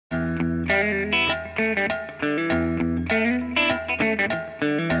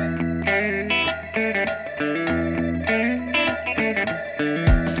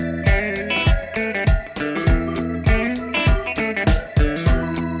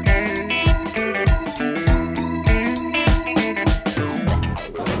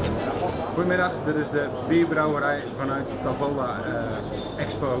vandaag, dit is de bierbrouwerij vanuit Tavola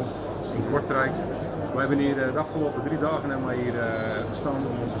Expo in Kortrijk. We hebben hier de afgelopen 3 dagen hier gestaan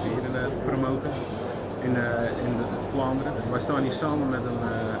om onze bieren te promoten in Vlaanderen. Wij staan hier samen met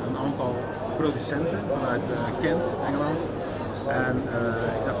een aantal producenten vanuit Kent, Engeland en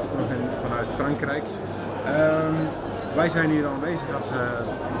ik dacht ook nog vanuit Frankrijk. Wij zijn hier aanwezig als de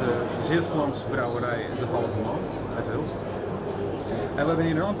Zeeuws-Vlaamse brouwerij De Halve Maan uit Hulst. En we hebben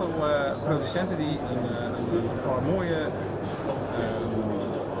hier een aantal producenten die een paar mooie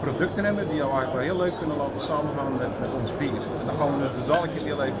producten hebben die al eigenlijk wel heel leuk kunnen laten samengaan met ons bier. En dan gaan we het dus dadelijk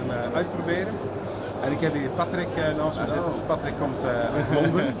heel even uitproberen. En ik heb hier Patrick naast me zitten. Patrick komt uit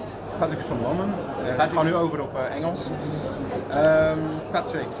Londen. Patrick is van Londen. We gaan nu over op Engels.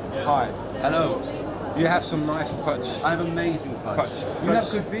 Patrick, hi. Hello. You have some nice fudge. I have amazing fudge. You have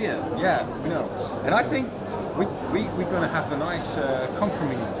good beer. Yeah, we know. And I think we're going to have a nice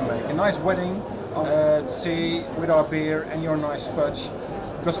compromise to make. A nice wedding to see with our beer and your nice fudge.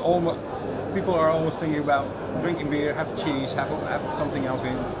 Because people are always thinking about drinking beer, have cheese, have something else.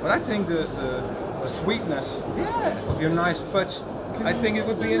 But I think the sweetness of your nice fudge, I think it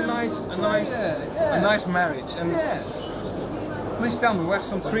would be a nice marriage. And please tell me, we have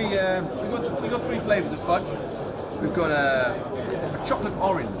some three. We've got 3 flavors of fudge. We've got a chocolate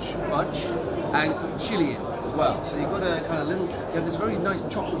orange fudge, and it's got chili in as well. So you've got a kind of you have this very nice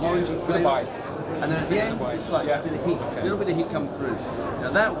chocolate orangey flavour. And then at the end, it's like a bit of heat, a little bit of heat comes through.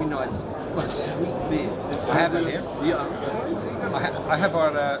 Now that would be nice. Quite a sweet beer. I have it here. Yeah. I have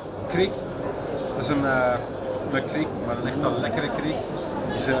our kriek. Dat is een kriek, maar een echt een lekkere kriek.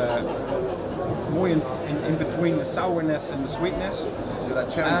 Is mooi in between the sourness and the sweetness.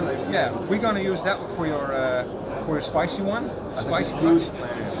 That cherry flavor. Yeah, we're gonna use that for your spicy one, spicy fudge.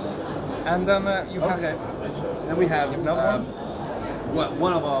 And then you have. Okay. Then we have another one.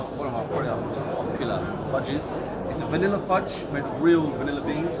 One of our probably our most popular fudges. It's a vanilla fudge made of real vanilla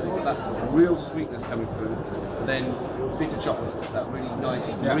beans, so it's got that real sweetness coming through. Then bitter chocolate, that really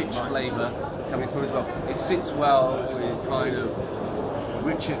nice, rich flavour coming through as well. It sits well with kind of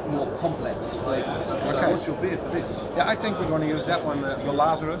richer, more complex flavours. So what's your beer for this? Yeah, I think we're going to use that one, the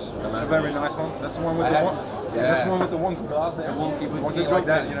Lazarus. It's a very nice one. That's the one with that's the one with the wonky glass there. Wonky like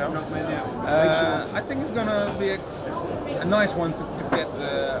that, you know. I think it's going to be a nice one to get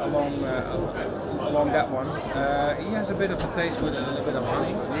along that one. He has a bit of a taste with a little bit of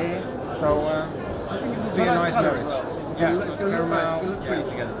honey. Yeah. So I think it will be a nice marriage. Yeah, it's going to look nice. It's going to look pretty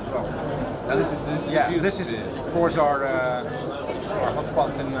together as well. Now this is of course our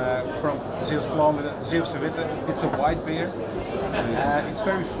hotspot from Zeeuws-Vlaanderen, Zeeuwse Witte. It's a white beer. It's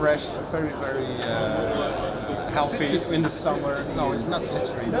very fresh, very healthy citrus in the summer. No, it's not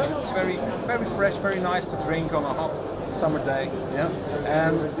citrusy. No? It's very fresh, very nice to drink on a hot summer day. Yeah.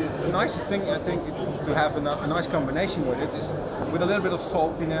 And the nice thing I think to have a nice combination with it is with a little bit of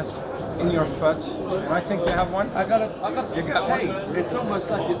saltiness in your fudge. And I think you have one. I got You got one. It's almost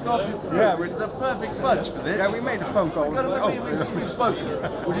like you've got this. It's the perfect fudge for this. Yeah, we made a phone call. We've spoken,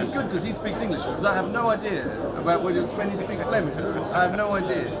 which is good because he speaks English. Because I have no idea about when you speak Flemish. I have no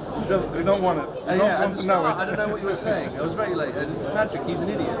idea. You don't want it. You don't want to know it. I don't know what you were saying. I was very late. This is Patrick. He's an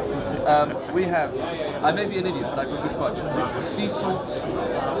idiot. I may be an idiot, but I've got good fudge. This is sea salt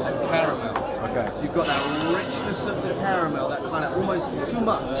and caramel. Okay. So you've got that richness of the caramel, that kind of almost too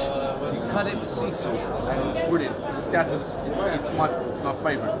much. So you cut it with sea salt, and it's brilliant. It's my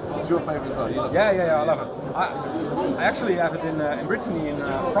favourite. It's your favourite as well. Yeah, I love it. I actually have it in Brittany, in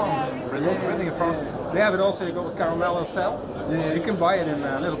France. Brittany in France. They have it also. You got a caramel cell. Yeah. You can buy it in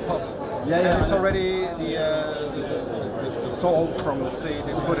little pots. Yeah. And it's already the salt from the sea.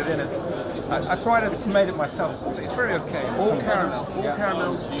 They put it in it. I tried it. Made it myself. So it's very okay. All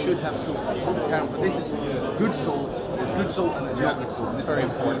caramels should have salt. But this is good salt. There's good salt and there's not good salt. This is very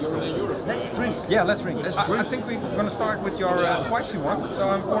important. Let's drink. Yeah, let's drink. I think we're going to start with your spicy one. So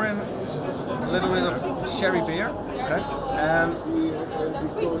I'm pouring a little bit of sherry beer. Okay.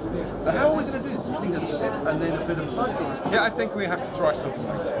 So how are we going to do this? Do you think a sip and then a bit of fudge? Yeah, I think we have to try something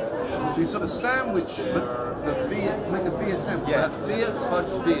like that. So you sort of sandwich the beer, make a beer sandwich. Yeah. Beer,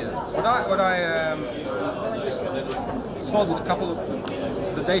 fudge, beer. What I saw a couple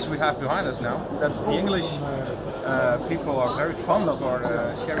of the days we have behind us now, that the English people are very fond of our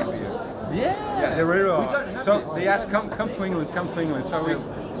sherry beer. Yeah, they really are. We don't have so this. they ask, come to England, come to England. So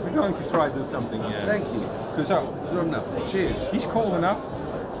we're going to try to do something. Thank you. Because it's not enough. Cheers. He's cold enough.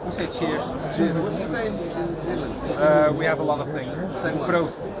 We say cheers. Cheers. What do you say in England? We have a lot of things. Same one.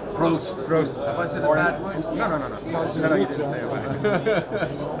 Proost. Prost. Prost. Have I said a Or bad word? No, you didn't say it.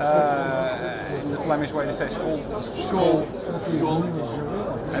 In the Flemish way, they say skol. Skol. Skol.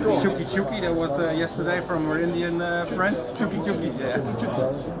 And chuki chuki, that was yesterday from our Indian friend. Chuki chuki. Yeah.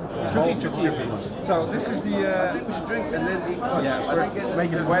 Chuki chuki. So this is the. I think we should drink and then eat. Yeah, first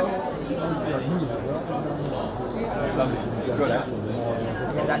make it wet. Lovely. Good, huh?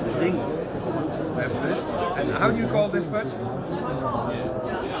 Get that zing. And how do you call this fudge?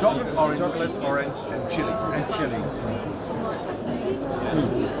 Chocolate, orange, and chili. And chili.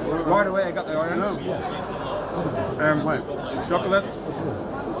 Right away, I got the orange. Chocolate.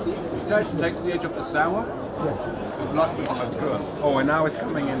 Takes the edge off the sour. That's good. Oh, and now it's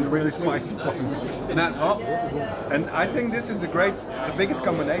coming in really spicy. And that's hot. And I think this is the biggest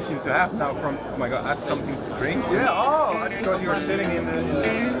combination to have now from, oh my god, I have something to drink. Yeah, oh! Because you're sitting in the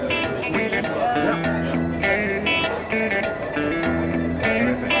sweetness. Yeah. That's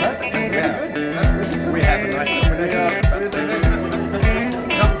terrific. Yeah. Good. We have a nice combination.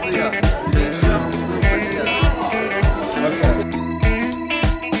 Come see us.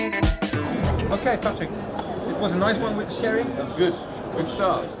 Okay, Patrick. It was a nice one with the sherry. That's good. It's a good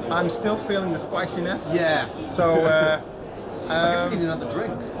start. I'm still feeling the spiciness. Yeah. So, I guess we need another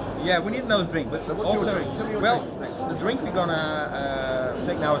drink. yeah, we need another drink. But So what's also, your drink? Tell me your well, drink next. the drink we're gonna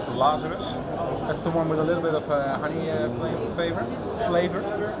take now is the Lazarus. That's the one with a little bit of honey flavor.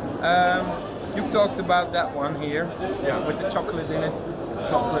 You talked about that one here, Yeah. with the chocolate in it.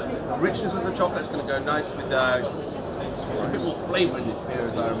 Chocolate. The richness of the chocolate is going to go nice with there's a bit more flavour in this beer,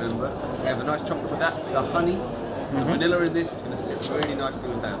 as I remember. We have the nice chocolate with that, the honey, the vanilla in this is going to sit really nicely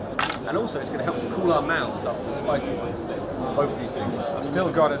with that. And also, it's going to help to cool our mouths after the spicy ones. Both of these things. I've still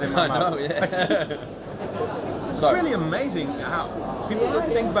got it in my I know, mouth. yeah. It's really amazing how people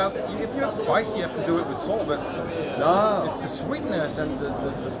don't think about it. If you have spicy, you have to do it with salt, but No. it's the sweetness and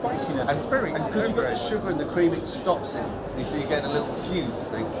the spiciness. It's very, And because very you've got the great. sugar and the cream, it stops it. You see, you get a little fuse, I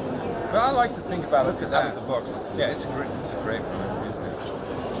think. But I like to think about Look it at out that. of the box. Yeah, it's a great one, isn't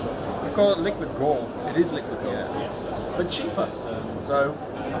it? We call it liquid gold. It is liquid gold. Yeah. But cheaper. So,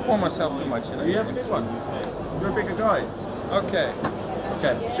 I pour myself too much in it. you have this one. You're a bigger guy. Okay.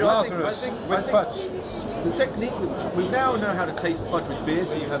 Okay. So Lazarus with fudge. The technique we now know how to taste fudge with beer.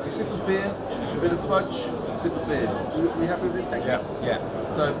 So you have a sip of beer, a bit of fudge, a sip of beer. We happy with this technique? Yeah.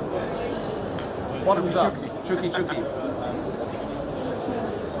 Yeah. So bottoms up, chuki chuki.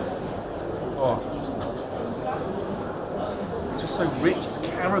 Oh. It's just so rich. It's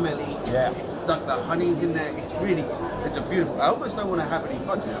caramelly. Yeah. It's like the honey's in there. It's really, it's a beautiful. I almost don't want to have any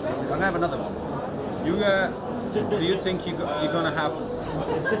fudge now. I'm gonna have another one. You do you think you're gonna have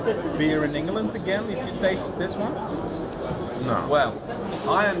beer in England again if you taste this one? No. Well,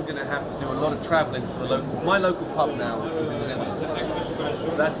 I am going to have to do a lot of travelling to the local. My local pub now is in the Netherlands,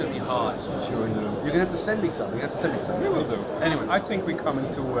 so that's going to be hard. Sure you do. You're going to have to send me some. You have to send me some. We will do. Anyway, I think we're coming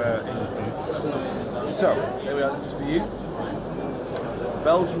to England. So, there we are. This is for you.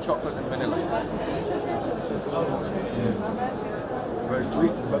 Belgian chocolate and vanilla. very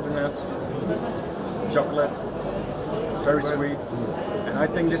sweet, butternuts, chocolate, very sweet. And I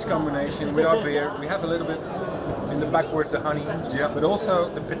think this combination with our beer, we have a little bit in the backwards the honey, but also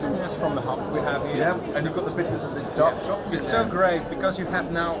the bitterness from the hop we have here. Yeah, and you've got the bitterness of this dark chocolate. It's so great because you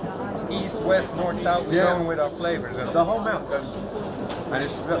have now east, west, north, south, we're going with our flavors. And the whole mouth goes, and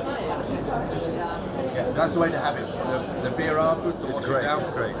it's that's the way to have it. The beer afterwards, to wash it down. It's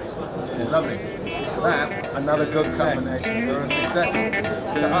great. It's lovely. That Another good success. combination. You're a success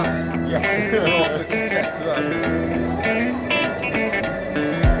to us. Yeah, we're also a success to us.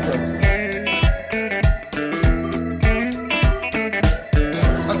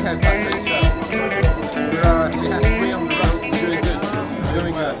 Okay, Patrick, so we have 3 on the road. Doing good.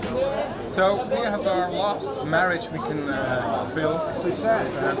 Doing good. So we have our last marriage we can fill. So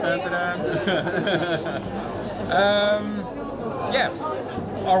sad. Yeah,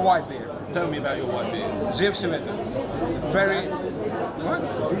 our white beer. Tell me about your white beer. Zeeuwse Witte. Very. What?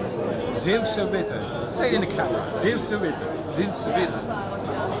 Zeeuwse Witte. Say it in the camera. Zeeuwse Witte. Zeeuwse Witte.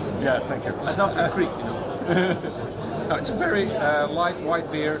 Yeah, thank you. That's after a creek, you know. No, it's a very light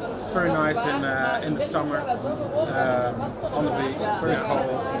white beer. It's very nice in the summer on the beach. Very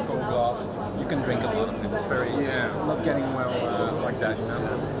cold glass. You can drink a lot of it. It's very not getting well like that, you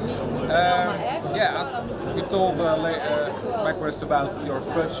know. You told backwards about your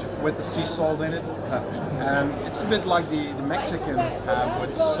fudge with the sea salt in it. It's a bit like the Mexicans have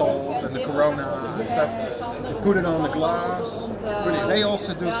with the salt and the Corona and stuff. You put it on the glass. Brilliant. They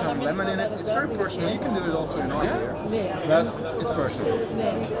also do some lemon in it. It's very personal. You can do it also in our beer, but it's personal.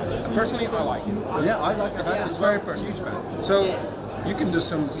 Personally, I like it. Yeah, I like it. It's very personal. So you can do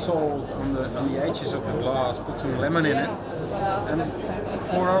some salt on the edges of the glass, put some lemon in it, and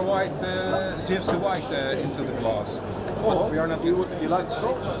pour our white Zeeuwse white into the glass. Or we are not. if you like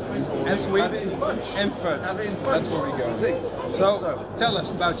salt And sweet have it in fudge. and fudge. Have it in fudge. That's where we go. So tell us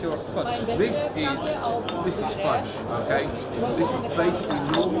about your fudge. This is fudge, okay? This is basically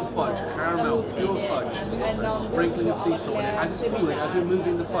normal fudge, caramel, pure fudge, sprinkling of sea salt in it. As it's cooling, as we're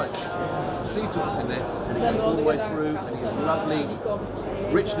moving the fudge, some sea salt in there, and it goes all the way through, and it gets lovely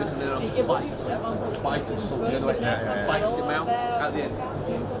richness, and then a bite of salt, you know, the way it bites your mouth at the end.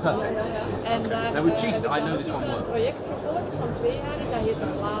 Perfect. Okay. Now we've cheated, I know this one works. Gevolgd van 2 jaar, dat heet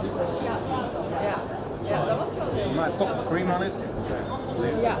een later. Ja, dat was wel leuk. My top of cream on it.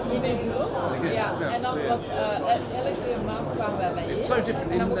 Ja, in een bureau. Ja, en dan was elke maand kwamen wij bij It's so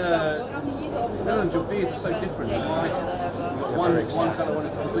different in Netherlands. Your beers are so different and exciting. You've got one colour, one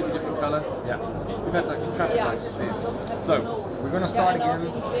is a completely different colour. Yeah. We've had like traffic lights up here. So we're gonna start again.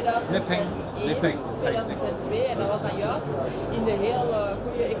 Nipping, tasting. En dat was dan juist in de hele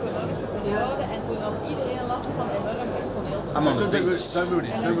goede economische periode. En toen had iedereen last van enorm personeelstekort. I'm on the beach. Don't ruin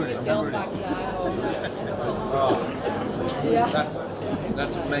it. Don't ruin it. Don't ruin it. Oh,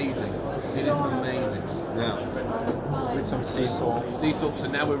 that's amazing. It is amazing. Now, with some sea salt. Sea salt. So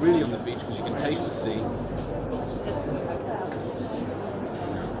now we're really on the beach because you can taste the sea.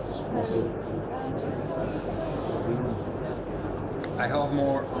 I have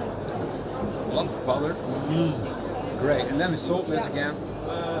more butter. Great, and then the saltless again.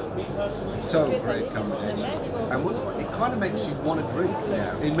 So great combination. And it kind of makes you want to drink.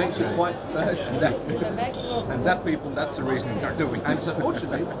 Yeah. It makes you quite thirsty. And that people, that's the reason they're doing And it. so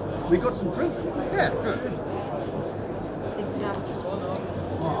fortunately, we got some drink. Yeah, good.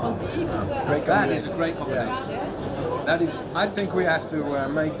 Great That combination. is a great combination. Yeah. That is. I think we have to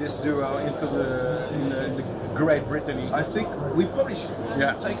make this duo into the Great Britain. I think we probably should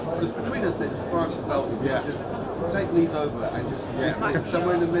take, because between us there's France and Belgium. We should just take these over and just visit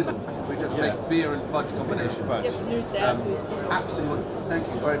somewhere in the middle. We just make beer and fudge combination. Absolutely. Thank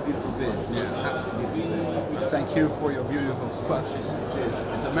you. Very beautiful beers. Yeah. Absolutely beautiful beers. Thank you for your beautiful fudges. Cheers.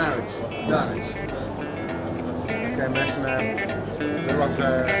 It's a marriage. It's done. Oké mensen, dit was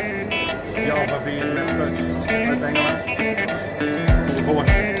Java bier met fudge uit Engeland. Tot de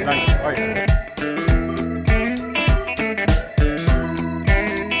volgende. Dank. Hoi.